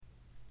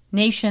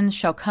Nations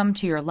shall come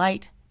to your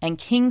light, and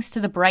kings to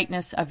the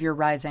brightness of your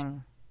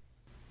rising.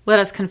 Let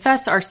us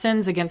confess our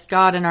sins against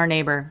God and our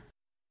neighbor.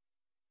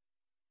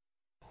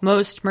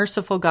 Most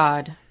merciful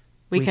God,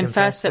 we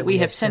confess that we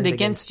have sinned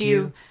against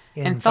you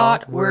in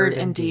thought, word,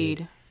 and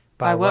deed,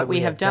 by what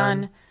we have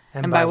done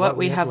and by what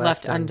we have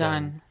left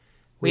undone.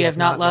 We have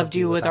not loved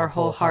you with our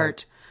whole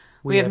heart.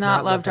 We have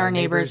not loved our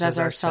neighbors as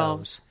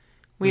ourselves.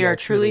 We are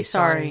truly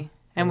sorry,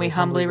 and we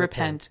humbly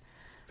repent.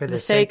 For the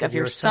sake of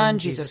your Son,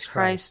 Jesus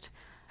Christ,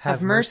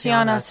 have mercy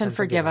on us and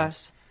forgive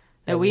us,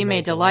 that we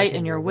may delight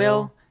in your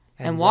will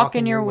and walk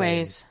in your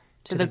ways,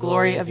 to the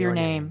glory of your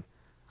name.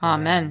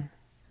 Amen.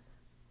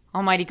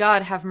 Almighty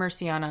God, have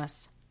mercy on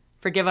us.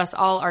 Forgive us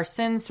all our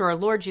sins through our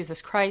Lord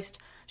Jesus Christ.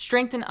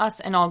 Strengthen us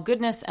in all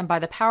goodness, and by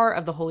the power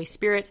of the Holy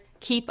Spirit,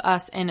 keep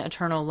us in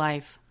eternal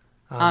life.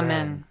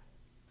 Amen.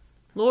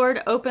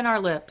 Lord, open our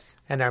lips,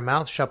 and our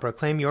mouth shall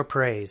proclaim your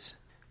praise.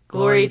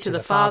 Glory to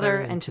the Father,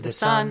 and to the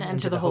Son, and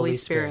to the Holy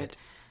Spirit,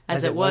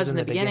 as it was in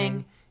the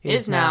beginning,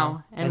 is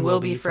now, and will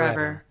be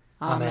forever.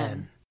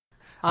 Amen.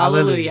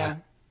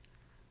 Alleluia.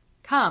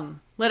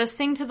 Come, let us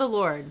sing to the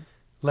Lord.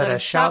 Let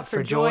us shout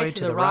for joy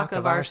to the rock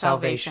of our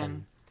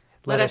salvation.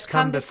 Let us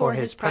come before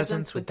his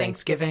presence with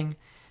thanksgiving,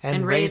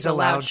 and raise a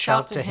loud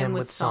shout to him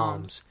with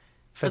psalms.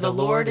 For the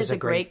Lord is a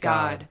great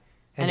God,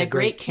 and a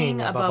great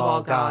King above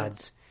all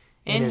gods.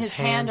 In his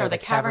hand are the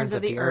caverns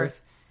of the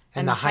earth,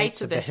 and the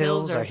heights of the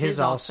hills are his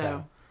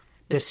also.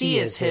 The sea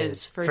is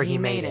his, for he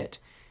made it,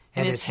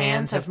 and his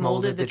hands have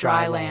molded the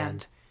dry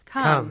land.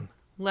 Come,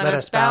 let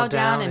us bow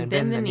down and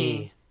bend the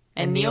knee,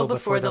 and kneel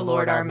before the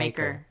Lord our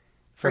Maker.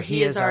 For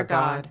he is our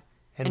God,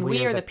 and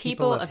we are the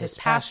people of his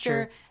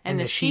pasture and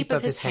the sheep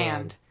of his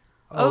hand.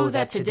 Oh,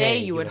 that today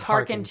you would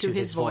hearken to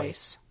his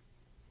voice.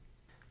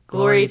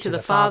 Glory to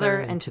the Father,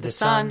 and to the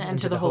Son, and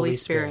to the Holy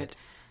Spirit,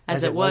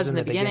 as it was in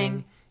the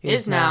beginning,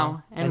 is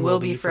now, and will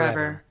be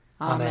forever.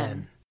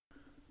 Amen.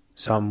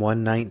 Psalm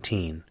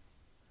 119.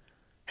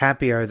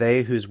 Happy are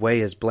they whose way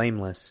is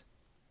blameless,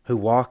 who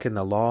walk in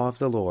the law of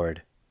the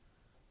Lord.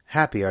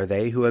 Happy are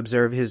they who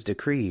observe his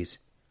decrees,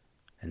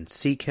 and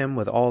seek him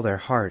with all their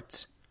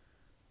hearts,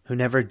 who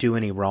never do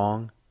any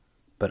wrong,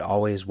 but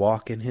always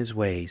walk in his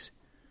ways.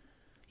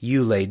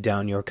 You laid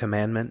down your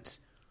commandments,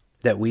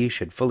 that we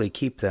should fully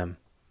keep them.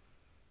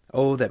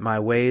 Oh, that my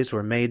ways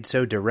were made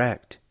so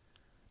direct,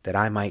 that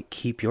I might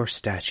keep your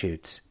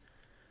statutes.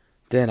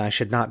 Then I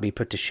should not be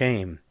put to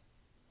shame,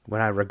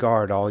 when I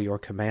regard all your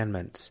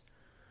commandments.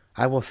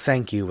 I will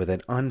thank you with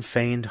an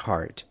unfeigned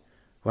heart,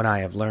 when I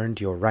have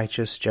learned your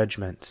righteous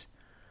judgments.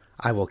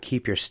 I will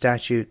keep your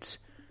statutes.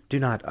 Do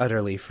not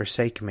utterly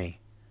forsake me.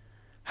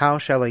 How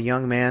shall a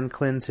young man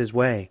cleanse his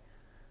way?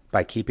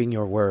 By keeping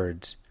your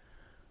words.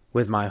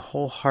 With my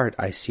whole heart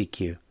I seek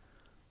you.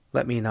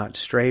 Let me not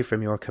stray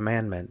from your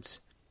commandments.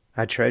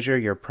 I treasure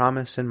your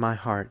promise in my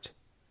heart,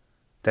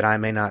 that I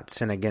may not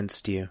sin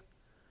against you.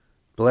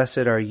 Blessed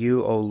are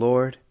you, O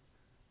Lord.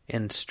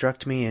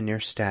 Instruct me in your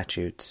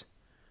statutes.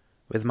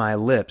 With my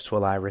lips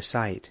will I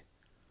recite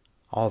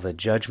all the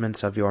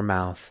judgments of your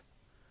mouth.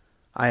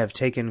 I have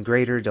taken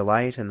greater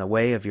delight in the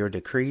way of your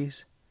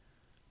decrees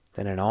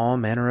than in all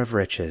manner of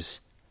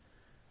riches.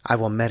 I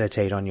will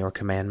meditate on your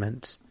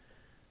commandments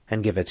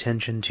and give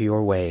attention to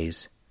your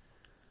ways.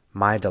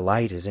 My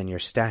delight is in your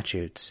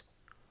statutes.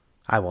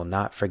 I will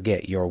not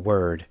forget your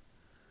word.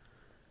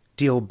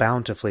 Deal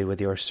bountifully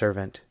with your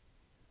servant,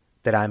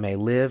 that I may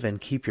live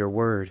and keep your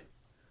word.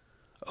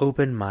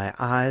 Open my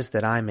eyes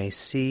that I may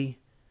see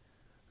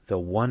the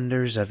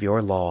wonders of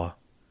your law.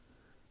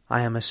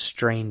 I am a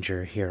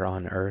stranger here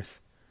on earth.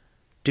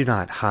 Do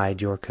not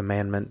hide your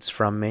commandments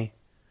from me.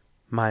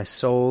 My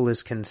soul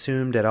is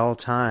consumed at all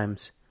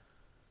times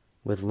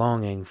with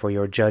longing for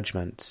your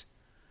judgments.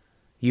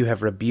 You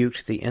have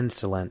rebuked the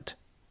insolent.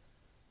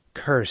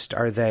 Cursed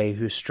are they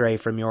who stray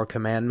from your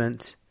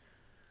commandments.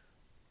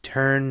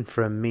 Turn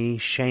from me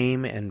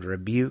shame and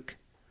rebuke,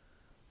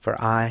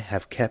 for I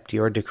have kept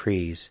your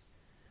decrees.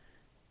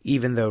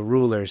 Even though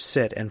rulers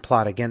sit and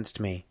plot against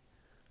me,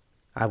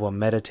 I will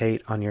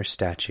meditate on your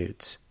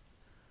statutes.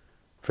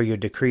 For your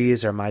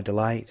decrees are my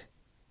delight,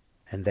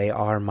 and they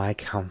are my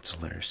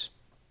counselors.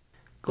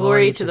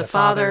 Glory to the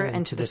Father,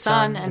 and to the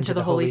Son, and to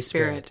the Holy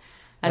Spirit,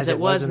 as it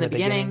was in the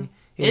beginning,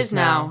 is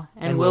now,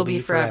 and will be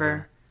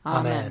forever.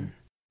 Amen.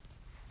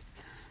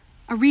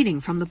 A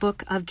reading from the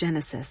book of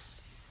Genesis.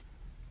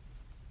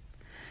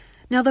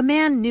 Now the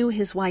man knew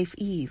his wife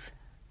Eve,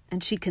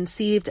 and she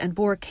conceived and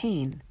bore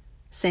Cain,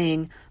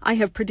 saying, I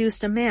have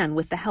produced a man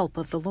with the help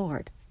of the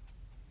Lord.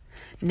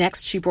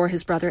 Next she bore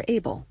his brother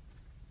Abel.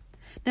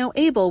 Now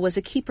Abel was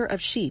a keeper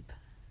of sheep,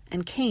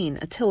 and Cain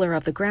a tiller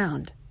of the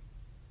ground.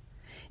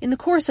 In the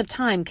course of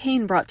time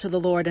Cain brought to the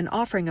Lord an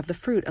offering of the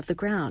fruit of the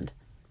ground,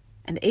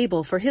 and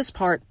Abel for his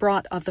part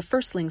brought of the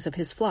firstlings of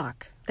his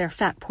flock, their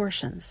fat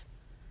portions.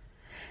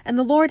 And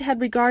the Lord had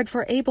regard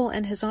for Abel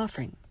and his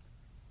offering,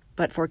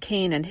 but for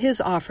Cain and his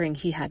offering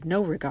he had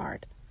no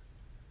regard.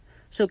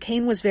 So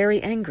Cain was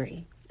very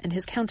angry, and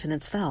his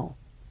countenance fell.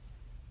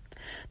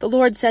 The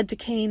Lord said to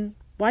Cain,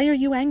 Why are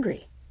you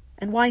angry,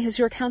 and why has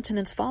your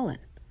countenance fallen?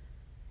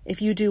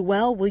 If you do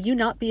well, will you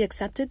not be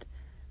accepted?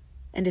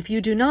 And if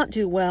you do not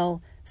do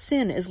well,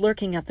 sin is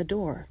lurking at the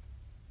door.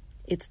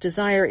 Its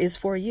desire is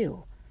for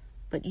you,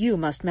 but you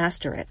must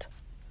master it."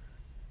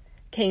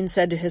 Cain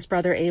said to his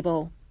brother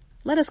Abel,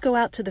 "Let us go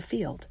out to the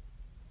field."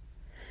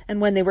 And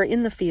when they were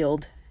in the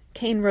field,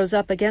 Cain rose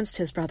up against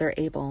his brother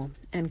Abel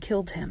and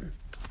killed him.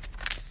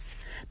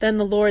 Then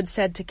the Lord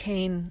said to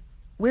Cain,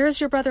 "Where is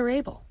your brother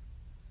Abel?"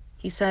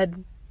 He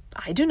said,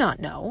 "I do not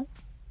know.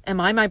 Am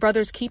I my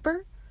brother's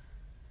keeper?"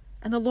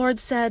 And the Lord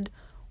said,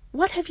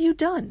 "What have you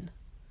done?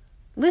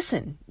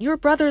 Listen, your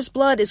brother's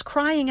blood is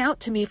crying out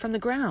to me from the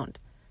ground.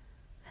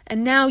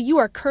 And now you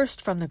are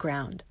cursed from the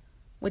ground,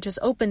 which has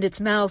opened its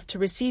mouth to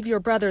receive your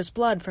brother's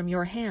blood from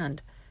your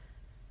hand.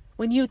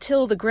 When you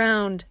till the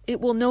ground,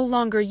 it will no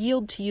longer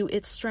yield to you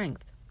its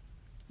strength.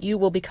 You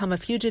will become a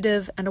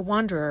fugitive and a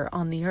wanderer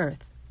on the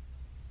earth."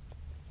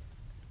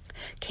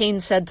 Cain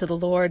said to the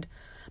Lord,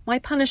 "My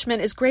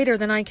punishment is greater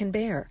than I can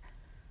bear.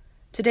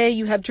 Today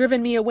you have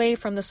driven me away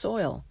from the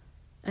soil,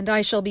 and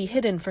I shall be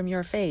hidden from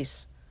your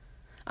face.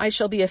 I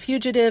shall be a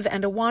fugitive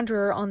and a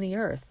wanderer on the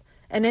earth,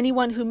 and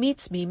anyone who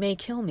meets me may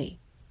kill me."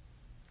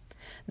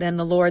 Then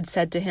the Lord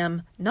said to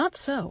him, "Not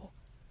so.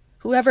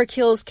 Whoever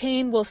kills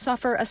Cain will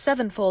suffer a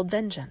sevenfold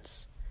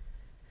vengeance."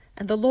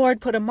 And the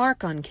Lord put a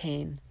mark on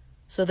Cain,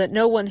 so that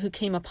no one who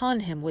came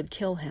upon him would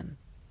kill him.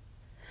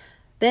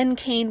 Then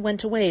Cain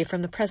went away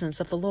from the presence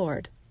of the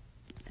Lord,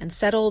 and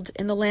settled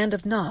in the land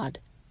of Nod,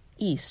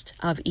 east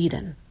of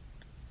Eden.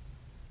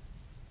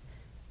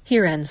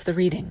 Here ends the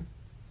reading.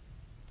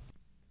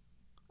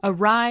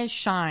 Arise,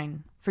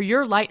 shine, for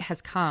your light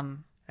has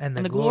come, and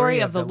the glory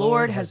of the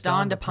Lord has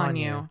dawned upon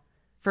you.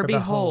 For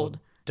behold,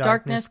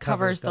 darkness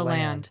covers the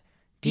land,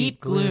 deep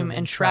gloom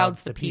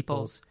enshrouds the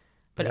peoples.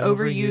 But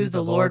over you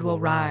the Lord will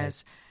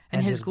rise,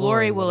 and his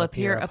glory will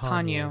appear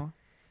upon you.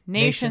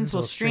 Nations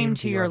will stream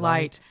to your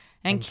light,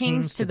 and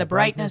kings to the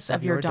brightness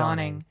of your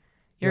dawning.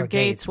 Your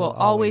gates will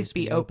always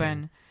be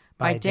open.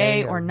 By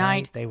day or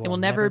night they will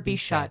never be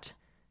shut.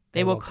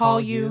 They will call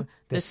you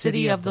the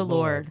city of the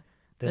Lord,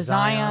 the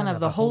Zion of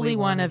the Holy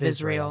One of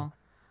Israel.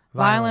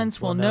 Violence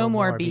will no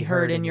more be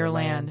heard in your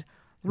land,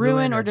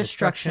 ruin or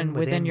destruction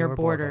within your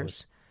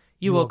borders.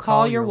 You will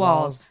call your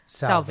walls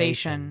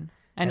salvation,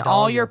 and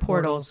all your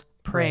portals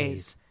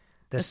praise.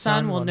 The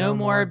sun will no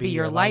more be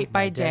your light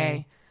by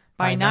day.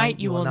 By night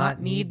you will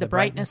not need the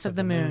brightness of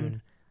the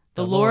moon.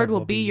 The Lord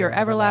will be your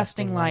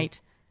everlasting light,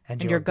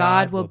 and your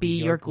God will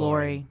be your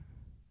glory.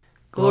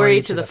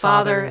 Glory to the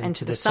Father, and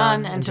to the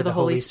Son, and to the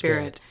Holy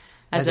Spirit,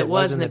 as it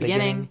was in the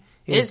beginning,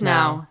 is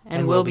now,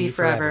 and will be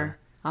forever.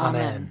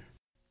 Amen.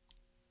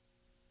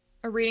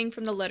 A reading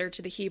from the letter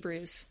to the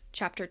Hebrews,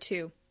 chapter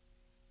 2.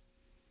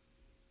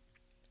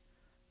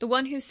 The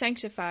one who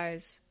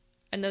sanctifies,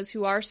 and those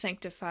who are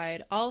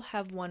sanctified, all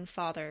have one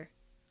Father.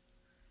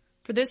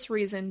 For this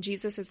reason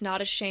Jesus is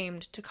not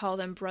ashamed to call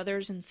them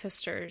brothers and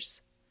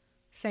sisters,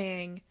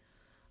 saying,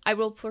 "I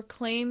will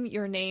proclaim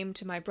your name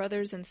to my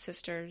brothers and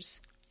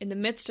sisters. In the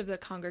midst of the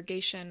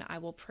congregation I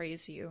will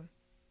praise you."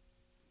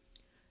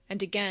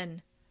 And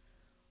again,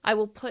 "I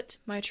will put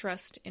my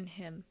trust in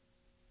him."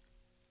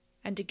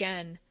 And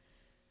again,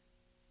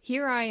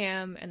 "Here I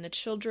am and the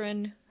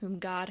children whom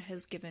God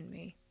has given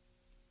me."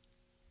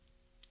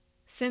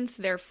 Since,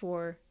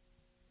 therefore,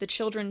 the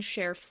children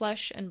share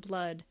flesh and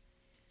blood,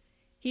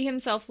 he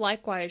himself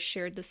likewise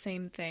shared the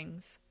same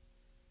things,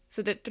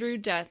 so that through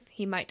death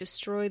he might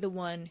destroy the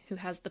one who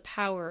has the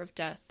power of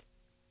death,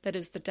 that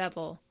is, the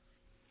devil,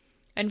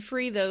 and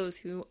free those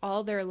who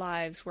all their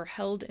lives were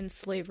held in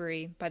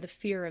slavery by the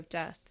fear of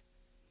death.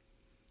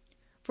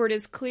 For it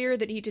is clear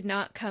that he did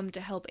not come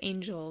to help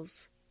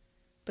angels,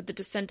 but the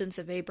descendants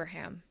of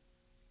Abraham.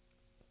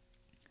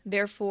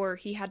 Therefore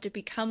he had to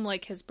become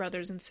like his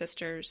brothers and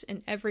sisters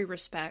in every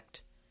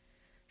respect,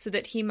 so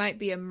that he might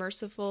be a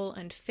merciful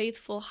and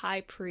faithful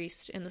high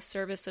priest in the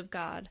service of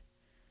God,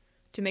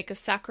 to make a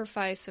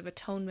sacrifice of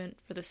atonement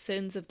for the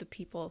sins of the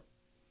people.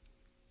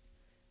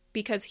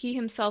 Because he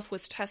himself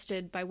was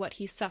tested by what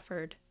he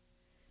suffered,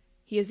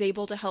 he is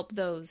able to help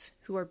those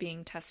who are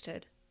being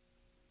tested.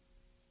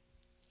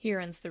 Here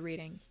ends the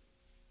reading.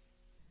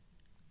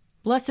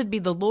 Blessed be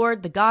the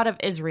Lord, the God of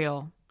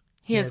Israel.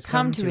 He has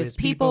come to his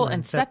people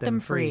and set them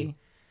free.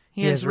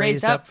 He has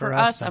raised up for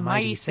us a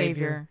mighty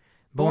Savior,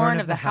 born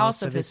of the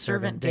house of his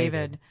servant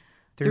David.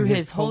 Through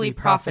his holy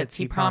prophets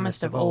he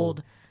promised of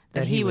old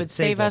that he would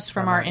save us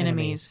from our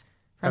enemies,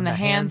 from the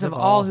hands of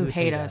all who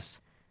hate us.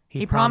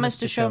 He promised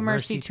to show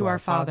mercy to our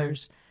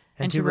fathers,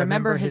 and to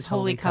remember his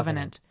holy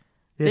covenant.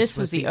 This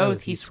was the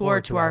oath he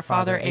swore to our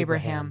father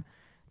Abraham,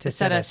 to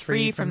set us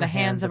free from the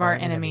hands of our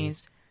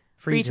enemies,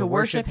 free to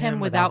worship him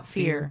without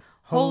fear,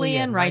 holy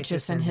and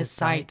righteous in his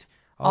sight,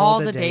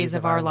 all the days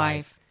of our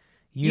life.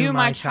 You,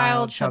 my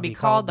child, shall be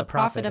called the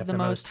prophet of the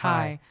Most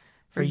High,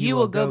 for you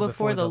will go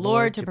before the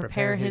Lord to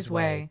prepare his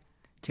way,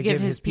 to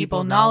give his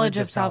people knowledge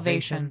of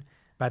salvation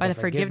by the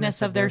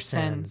forgiveness of their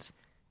sins.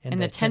 In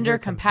the tender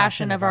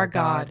compassion of our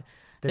God,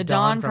 the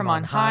dawn from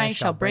on high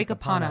shall break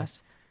upon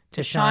us,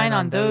 to shine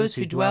on those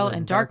who dwell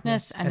in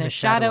darkness and the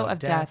shadow of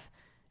death,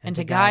 and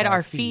to guide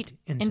our feet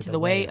into the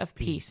way of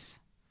peace.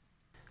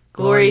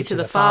 Glory to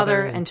the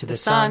Father, and to the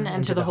Son,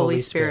 and to the Holy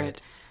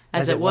Spirit,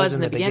 as it was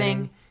in the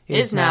beginning,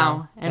 is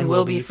now, and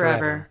will be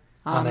forever.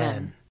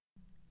 Amen.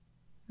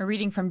 A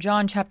reading from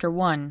John chapter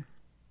 1.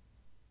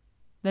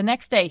 The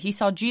next day he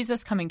saw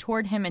Jesus coming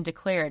toward him and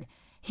declared,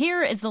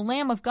 "Here is the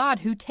Lamb of God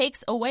who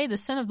takes away the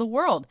sin of the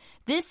world.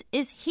 This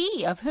is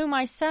he of whom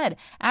I said,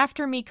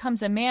 'After me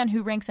comes a man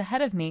who ranks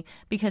ahead of me,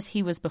 because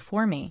he was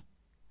before me.'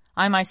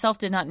 I myself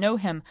did not know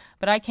him,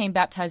 but I came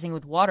baptizing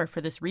with water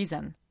for this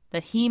reason,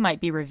 that he might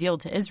be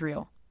revealed to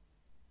Israel."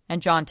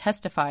 And John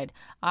testified,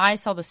 "I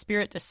saw the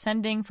Spirit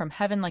descending from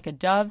heaven like a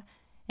dove,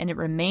 and it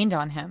remained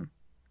on him.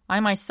 I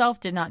myself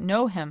did not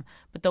know him,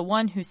 but the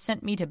one who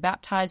sent me to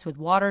baptize with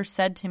water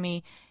said to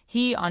me,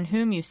 'He on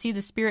whom you see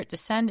the Spirit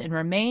descend and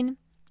remain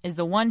is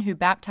the one who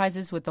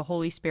baptizes with the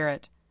Holy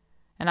Spirit.'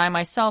 And I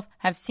myself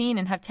have seen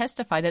and have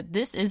testified that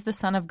this is the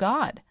Son of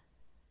God."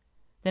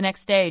 The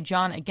next day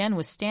John again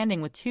was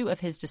standing with 2 of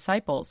his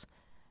disciples,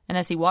 and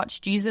as he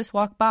watched Jesus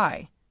walk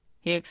by,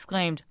 he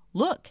exclaimed,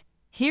 "Look,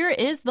 here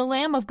is the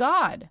Lamb of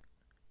God!"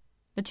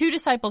 The 2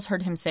 disciples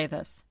heard him say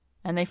this,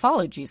 and they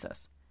followed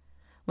Jesus.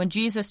 When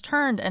Jesus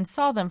turned and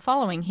saw them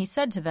following, he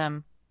said to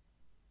them,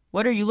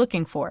 "What are you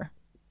looking for?"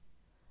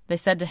 They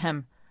said to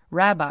him,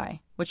 "Rabbi,"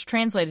 which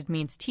translated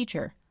means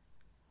teacher,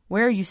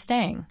 "where are you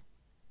staying?"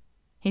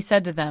 He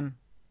said to them,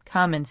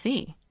 "Come and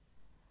see."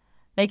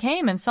 They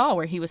came and saw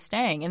where he was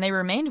staying, and they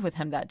remained with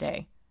him that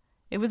day.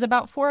 It was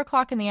about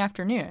 4:00 in the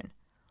afternoon.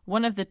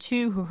 One of the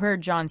 2 who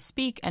heard John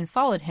speak and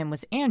followed him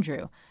was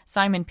Andrew,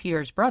 Simon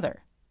Peter's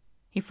brother.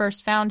 He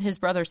first found his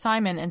brother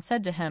Simon and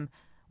said to him,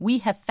 "We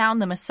have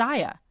found the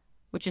Messiah,"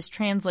 which is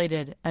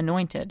translated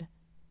anointed.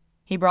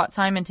 He brought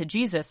Simon to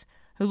Jesus,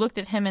 who looked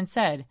at him and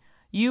said,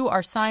 "You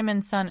are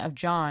Simon, son of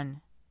John.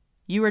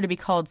 You are to be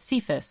called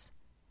Cephas,"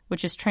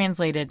 which is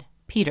translated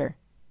Peter.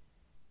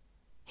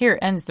 Here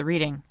ends the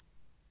reading.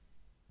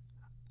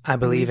 I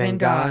believe in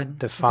God,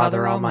 the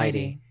Father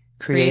Almighty,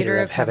 creator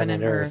of heaven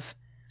and earth.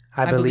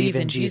 I believe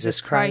in Jesus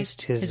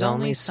Christ, his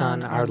only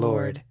Son, our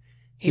Lord.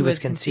 He was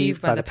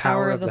conceived by the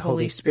power of the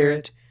Holy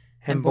Spirit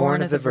and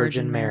born of the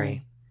Virgin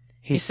Mary.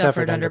 He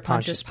suffered under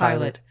Pontius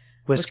Pilate,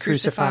 was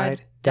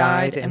crucified,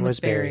 died, and was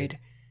buried.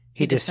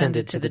 He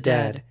descended to the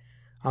dead.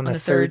 On the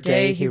 3rd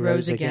day he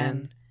rose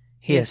again.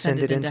 He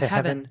ascended into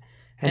heaven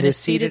and is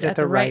seated at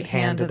the right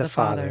hand of the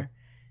Father.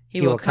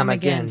 He will come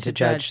again to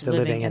judge the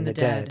living and the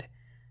dead.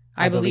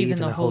 I believe in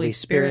the Holy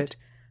Spirit,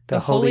 the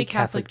Holy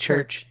Catholic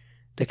Church,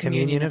 the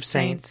communion of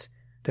saints,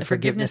 the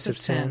forgiveness of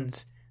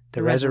sins,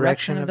 the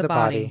resurrection of the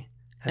body,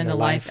 and the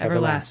life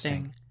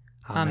everlasting.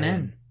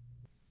 Amen.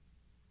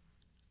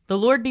 The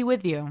Lord be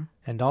with you.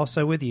 And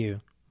also with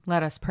you.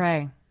 Let us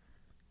pray.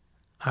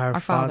 Our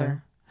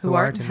Father, who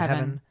art in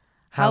heaven,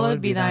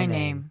 hallowed be thy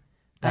name.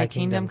 Thy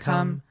kingdom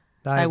come,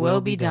 thy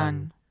will be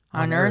done,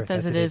 on earth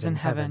as it is in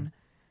heaven.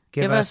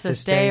 Give us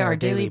this day our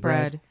daily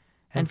bread,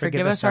 and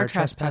forgive us our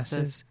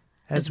trespasses,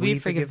 as we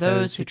forgive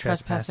those who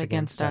trespass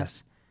against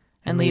us.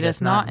 And lead us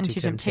not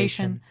into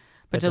temptation,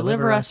 but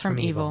deliver us from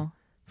evil.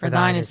 For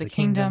thine is the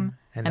kingdom,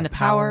 and the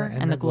power,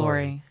 and the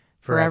glory,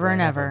 forever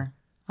and ever.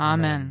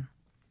 Amen.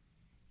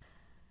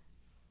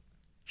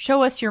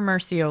 Show us your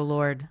mercy, O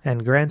Lord.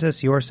 And grant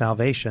us your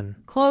salvation.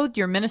 Clothe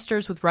your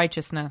ministers with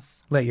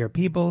righteousness. Let your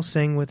people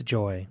sing with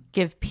joy.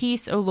 Give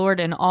peace, O Lord,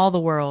 in all the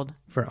world.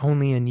 For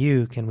only in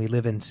you can we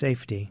live in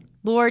safety.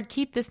 Lord,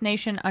 keep this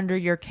nation under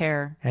your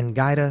care. And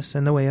guide us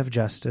in the way of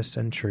justice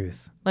and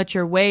truth. Let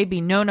your way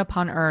be known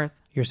upon earth.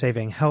 Your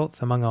saving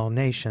health among all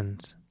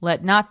nations.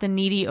 Let not the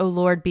needy, O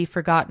Lord, be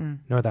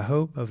forgotten. Nor the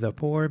hope of the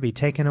poor be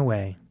taken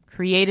away.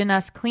 Create in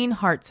us clean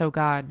hearts, O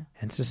God.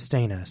 And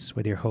sustain us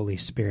with your Holy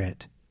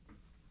Spirit.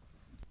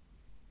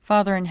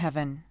 Father in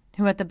heaven,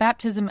 who at the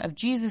baptism of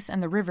Jesus in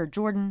the river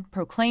Jordan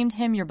proclaimed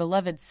him your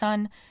beloved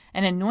Son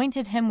and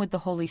anointed him with the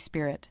Holy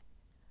Spirit,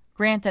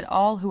 grant that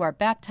all who are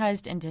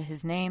baptized into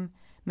his name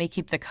may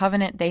keep the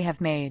covenant they have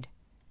made,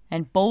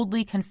 and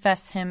boldly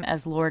confess him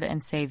as Lord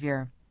and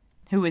Savior,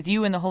 who with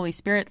you in the Holy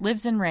Spirit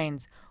lives and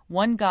reigns,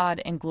 one God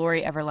in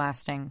glory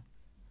everlasting.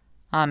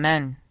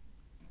 Amen.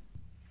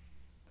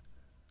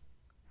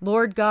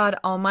 Lord God,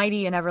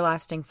 almighty and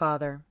everlasting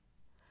Father,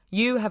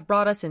 you have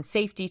brought us in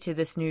safety to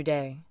this new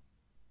day.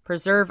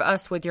 Preserve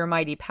us with your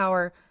mighty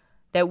power,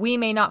 that we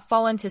may not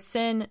fall into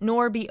sin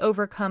nor be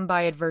overcome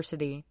by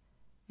adversity.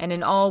 And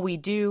in all we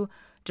do,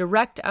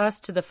 direct us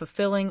to the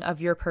fulfilling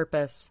of your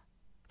purpose.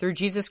 Through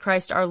Jesus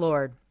Christ our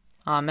Lord.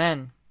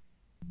 Amen.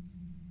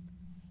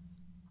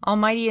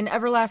 Almighty and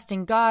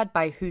everlasting God,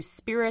 by whose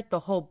Spirit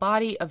the whole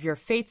body of your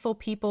faithful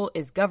people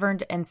is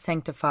governed and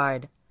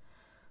sanctified,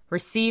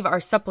 receive our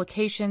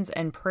supplications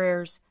and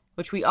prayers,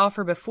 which we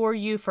offer before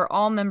you for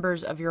all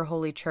members of your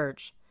holy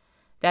church,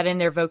 that in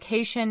their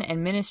vocation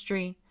and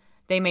ministry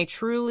they may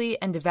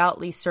truly and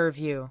devoutly serve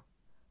you,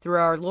 through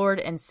our Lord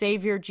and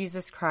Savior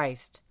Jesus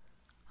Christ.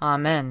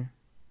 Amen.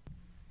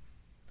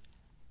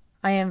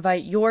 I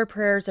invite your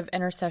prayers of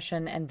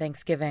intercession and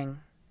thanksgiving.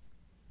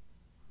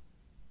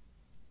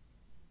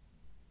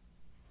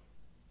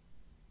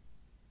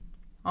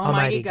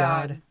 Almighty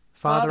God,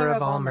 Father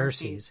of all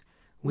mercies,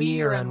 we,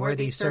 your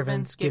unworthy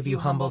servants, give you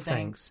humble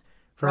thanks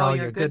for all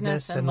your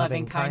goodness and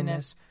loving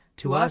kindness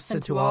to us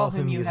and to all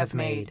whom you have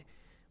made.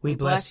 We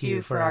bless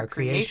you for our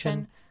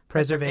creation,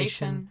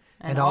 preservation,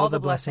 and all the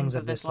blessings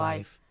of this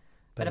life,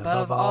 but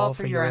above all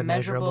for your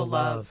immeasurable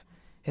love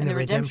in the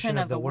redemption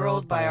of the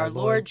world by our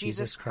Lord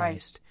Jesus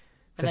Christ,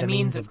 for the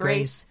means of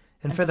grace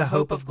and for the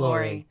hope of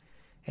glory.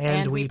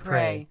 And we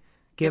pray,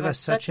 give us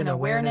such an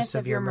awareness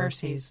of your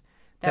mercies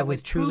that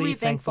with truly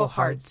thankful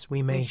hearts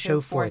we may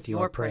show forth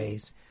your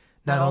praise,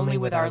 not only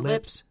with our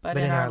lips, but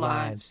in our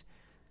lives,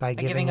 by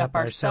giving up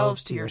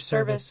ourselves to your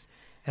service,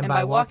 and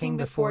by walking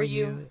before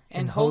you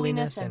in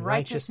holiness and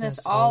righteousness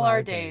all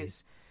our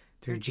days,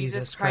 through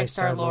Jesus Christ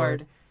our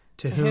Lord,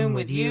 to whom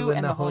with you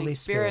and the Holy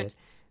Spirit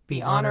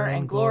be honor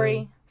and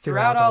glory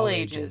throughout all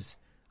ages.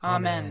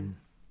 Amen.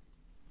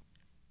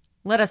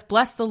 Let us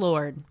bless the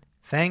Lord.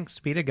 Thanks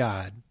be to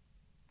God.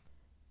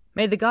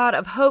 May the God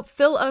of hope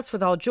fill us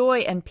with all joy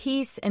and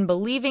peace in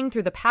believing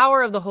through the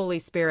power of the Holy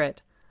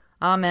Spirit.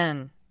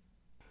 Amen.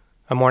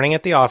 A Morning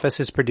at the Office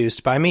is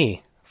produced by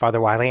me,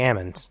 Father Wiley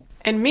Ammons.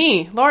 And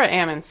me, Laura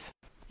Ammons.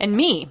 And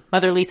me,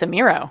 Mother Lisa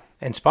Meirow.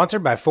 And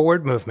sponsored by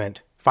Forward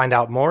Movement. Find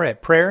out more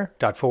at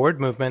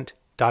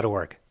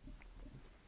prayer.forwardmovement.org.